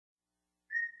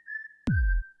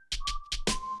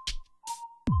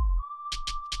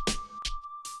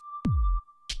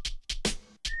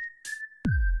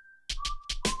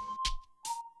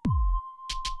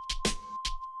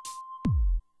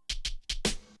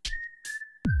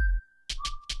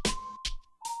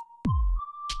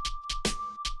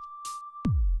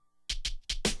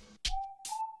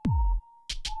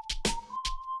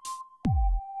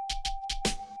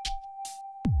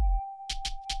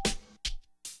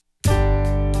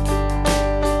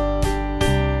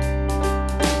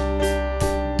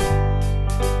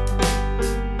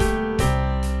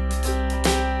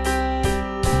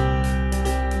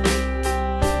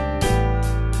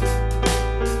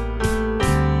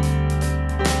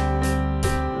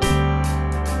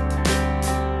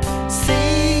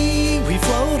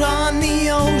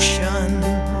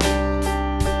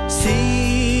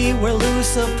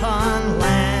close upon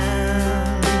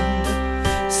land.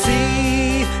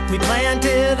 See, we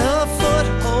planted a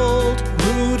foothold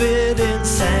rooted in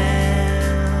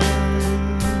sand.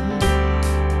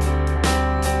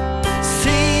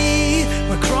 See,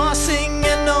 we're crossing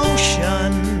an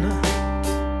ocean,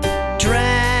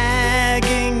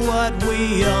 dragging what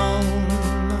we own.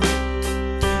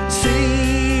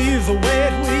 See, the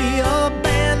weight we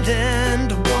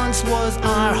abandoned once was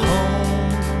our home.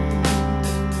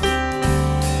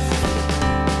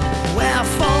 We're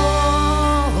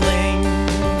falling,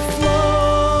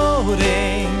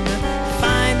 floating,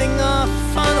 finding a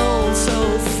funnel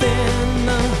so thin.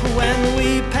 When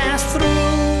we pass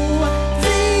through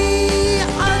the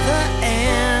other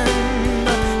end,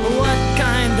 what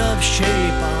kind of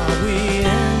shape are we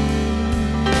in?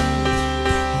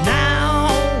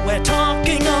 Now we're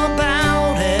talking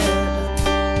about it.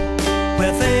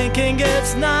 We're thinking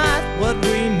it's not what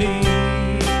we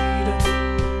need.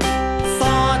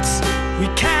 Thoughts we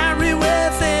carry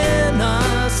within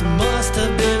us must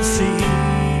have been seeds.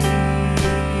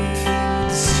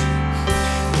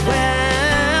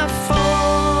 We're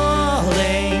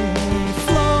falling,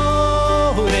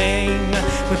 floating.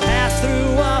 We pass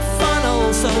through a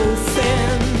funnel so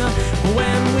thin.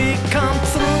 When we come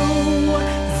through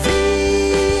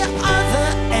the other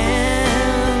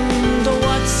end,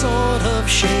 what sort of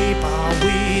shape are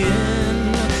we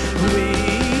in?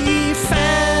 We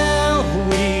fell,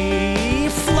 we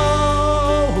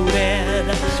floated.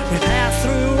 We passed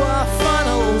through a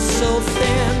funnel so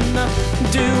thin.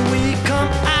 Do we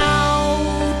come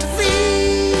out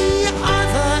the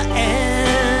other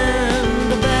end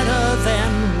better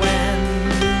than when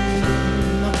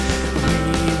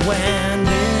we went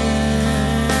in?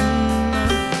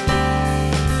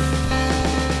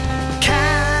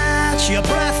 Catch your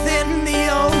breath in the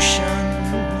ocean.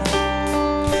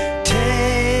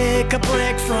 Take a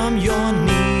break from your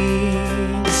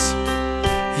knees.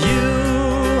 You,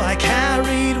 I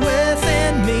carried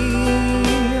within me.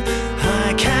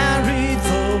 I carried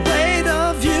the weight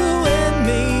of you in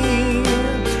me.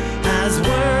 As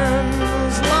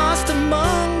worms lost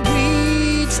among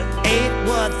weeds ate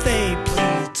what they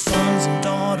pleased. Sons and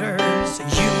daughters,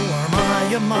 you are my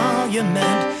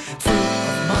emolument, fruit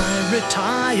of my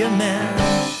retirement.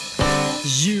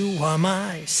 You are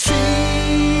my seeds.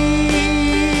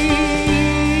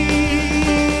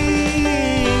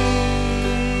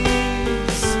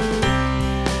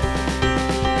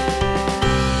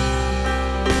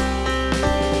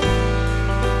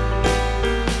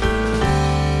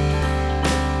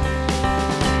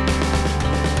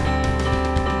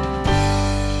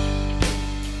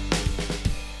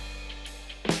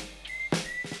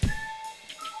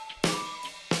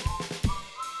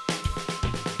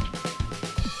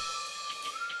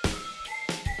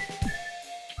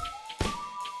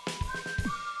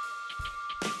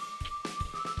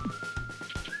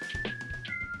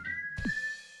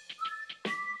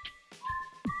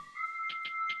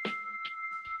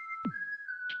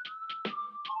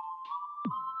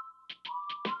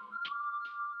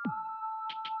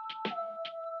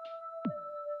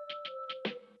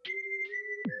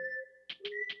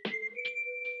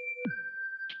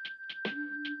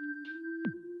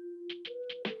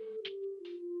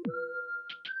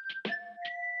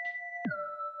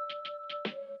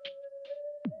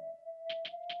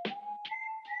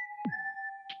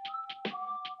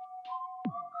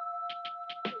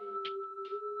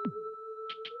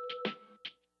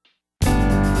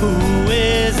 Who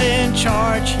is in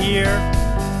charge here?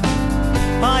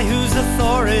 By whose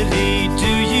authority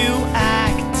do you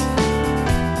act?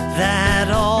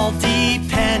 That all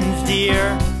depends,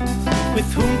 dear,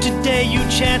 with whom today you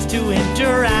chance to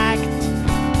interact.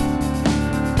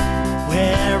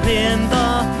 We're in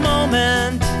the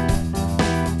moment,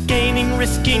 gaining,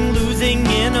 risking, losing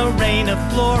in a reign of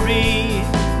glory.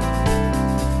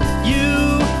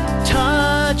 You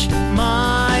touched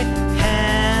my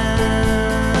hand.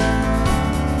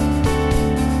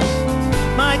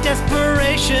 My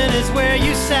desperation is where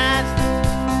you sat.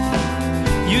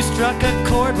 You struck a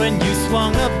chord when you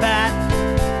swung a bat,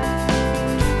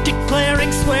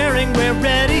 declaring, swearing, we're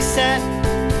ready, set.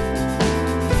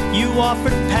 You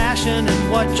offered passion,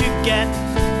 and what you get,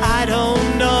 I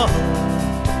don't know.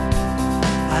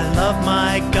 I love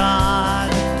my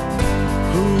God,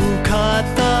 who cut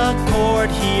the cord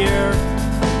here.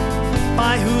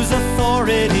 By whose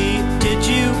authority did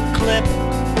you clip?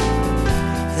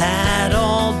 That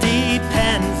all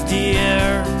depends,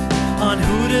 dear, on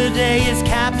who today is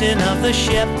captain of the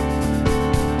ship.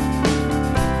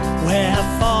 We're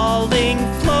falling,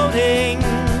 floating,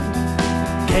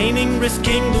 gaining,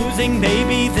 risking, losing,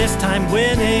 maybe this time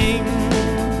winning.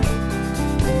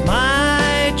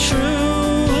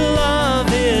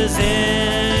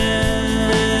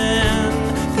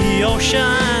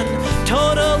 ocean.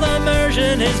 Total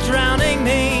immersion is drowning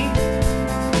me.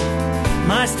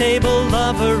 My stable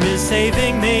lover is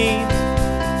saving me.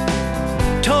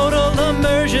 Total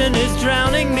immersion is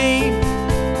drowning me.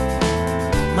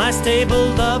 My stable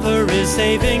lover is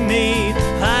saving me.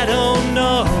 I don't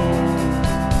know.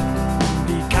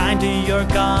 Be kind to your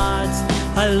gods.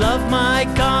 I love my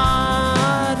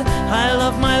God. I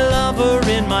love my lover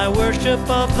in my worship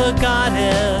of the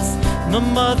goddess, the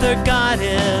mother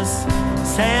goddess,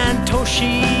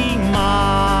 Santoshi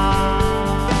Ma.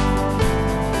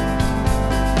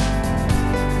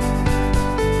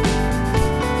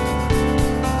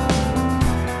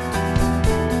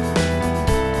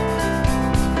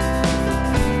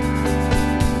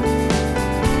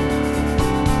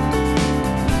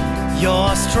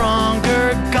 Your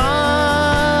stronger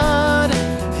God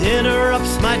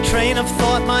interrupts my train of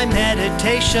thought, my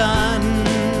meditation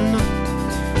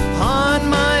on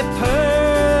my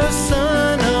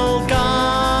personal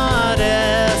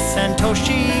goddess,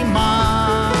 Santoshi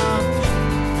Ma.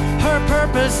 Her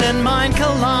purpose and mine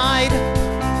collide.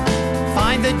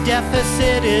 Find the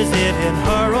deficit, is it in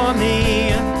her or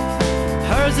me?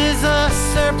 Hers is a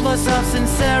surplus of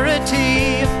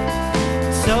sincerity,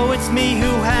 so it's me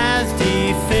who has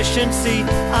deficiency.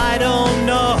 I don't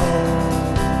know.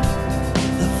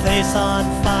 The face on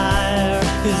fire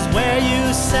is where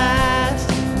you sat.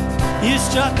 You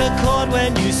struck a chord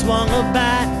when you swung a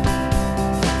bat.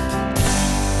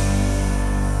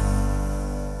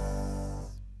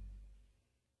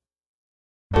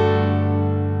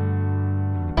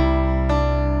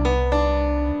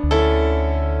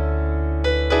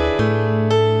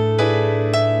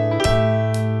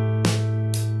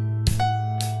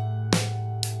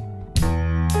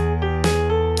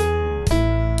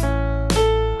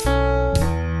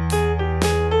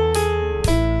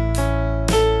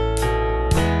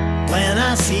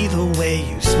 I see the way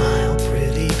you smile,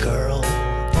 pretty girl.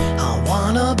 I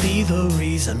wanna be the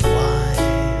reason why.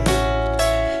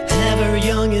 Ever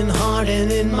young in heart and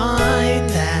in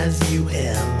mind, as you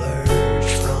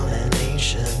emerge from an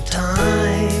ancient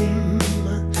time.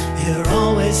 You're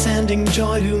always sending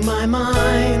joy to my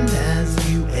mind, as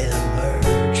you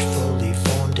emerge fully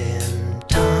formed in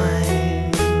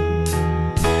time.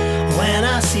 When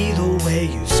I see the way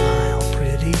you smile,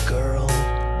 pretty girl,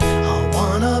 I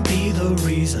wanna be the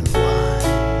reason why.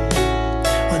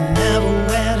 Whenever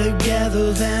we're together,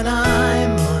 then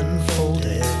I'm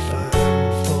unfolded, firm,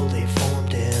 fully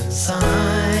formed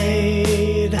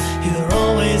inside. You're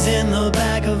always in the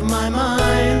back of my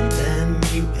mind, then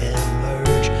you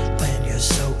emerge when you're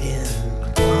so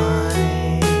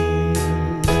inclined.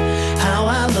 How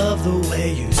I love the way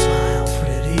you smile,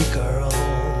 pretty girl,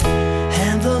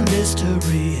 and the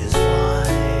mystery is why.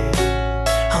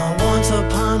 Once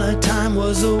upon a time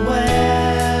was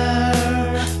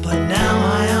aware, but now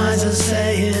my eyes are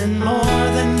saying more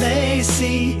than they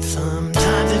see.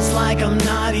 Sometimes it's like I'm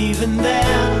not even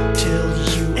there till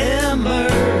you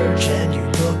emerge and you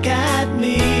look at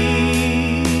me.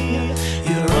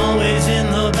 You're always in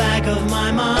the back of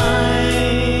my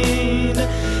mind,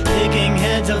 picking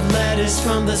heads of lettuce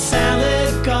from the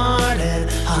salad garden.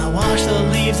 I wash the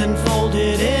leaves and fold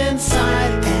it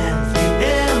inside, and you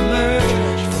emerge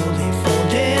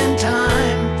in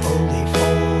time, fully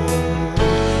formed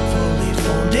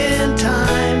in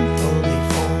time, fully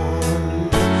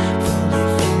formed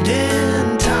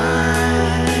in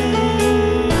time,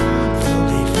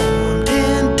 fully formed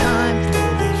in time,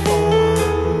 fully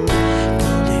formed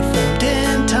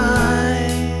in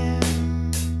time.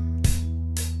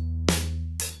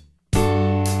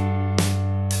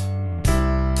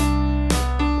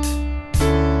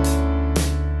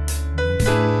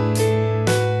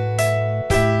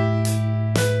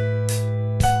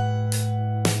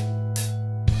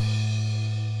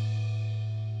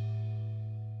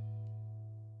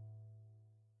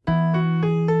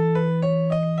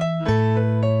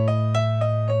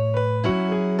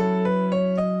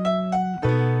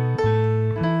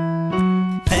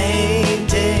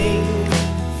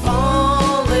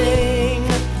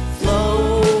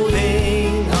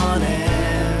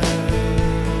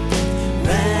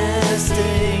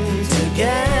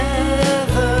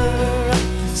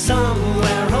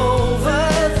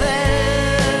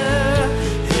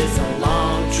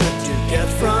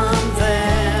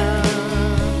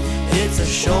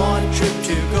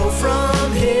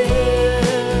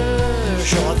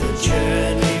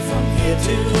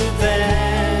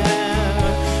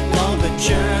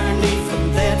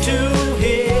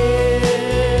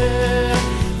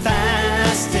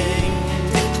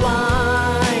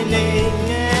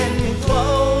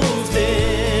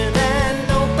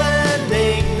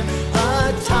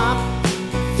 Top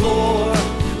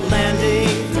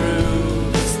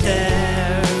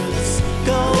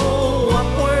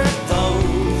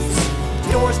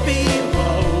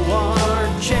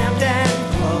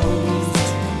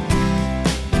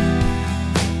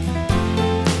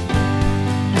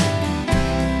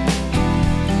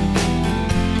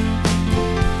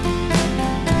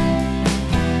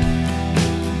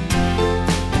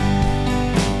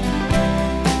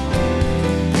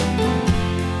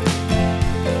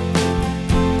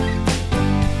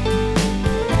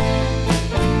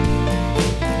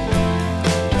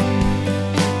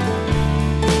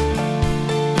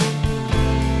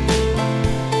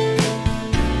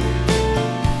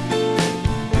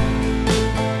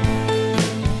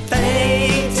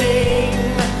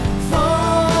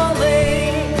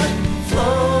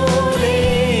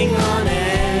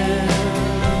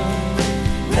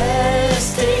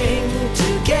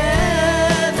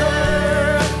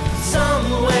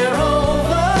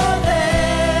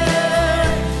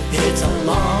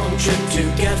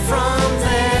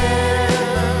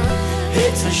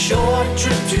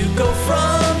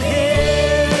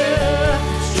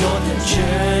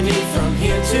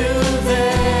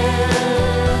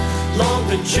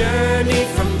journey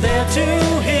from there to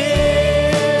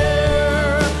here.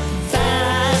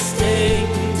 Fasting,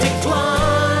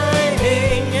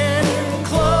 declining,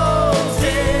 enclosed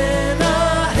in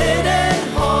a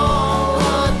hidden hall, a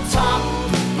top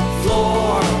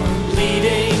floor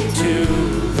leading to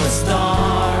the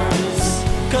stars.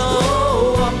 Go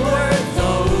upward,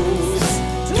 those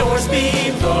doors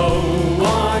below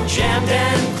are jammed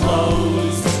and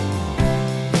closed.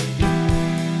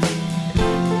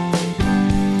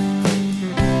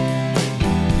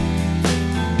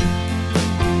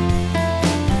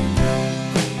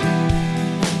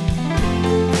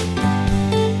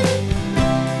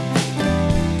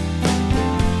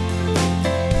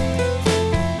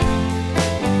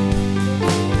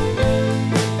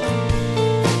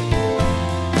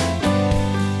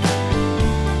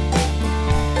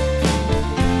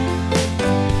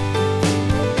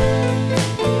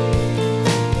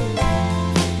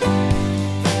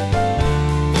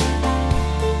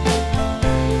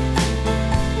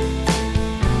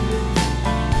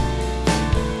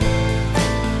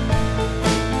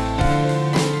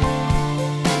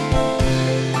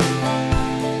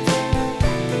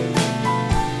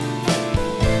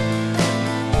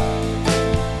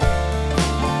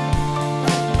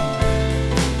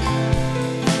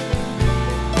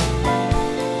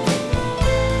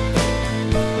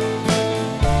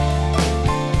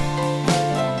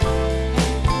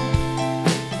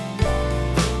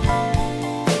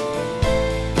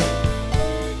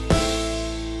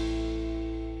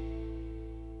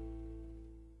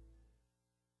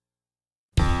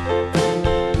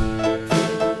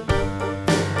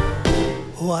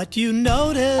 What you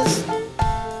notice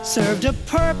served a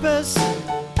purpose,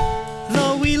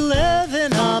 though we live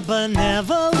in a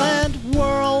benevolent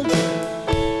world.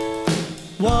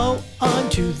 Woe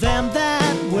unto them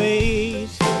that wait.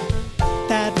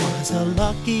 That was a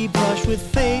lucky brush with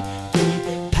fate.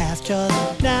 We passed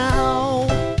just now.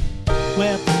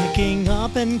 We're picking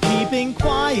up and keeping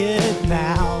quiet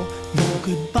now. No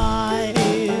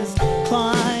goodbyes,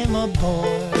 climb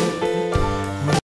aboard.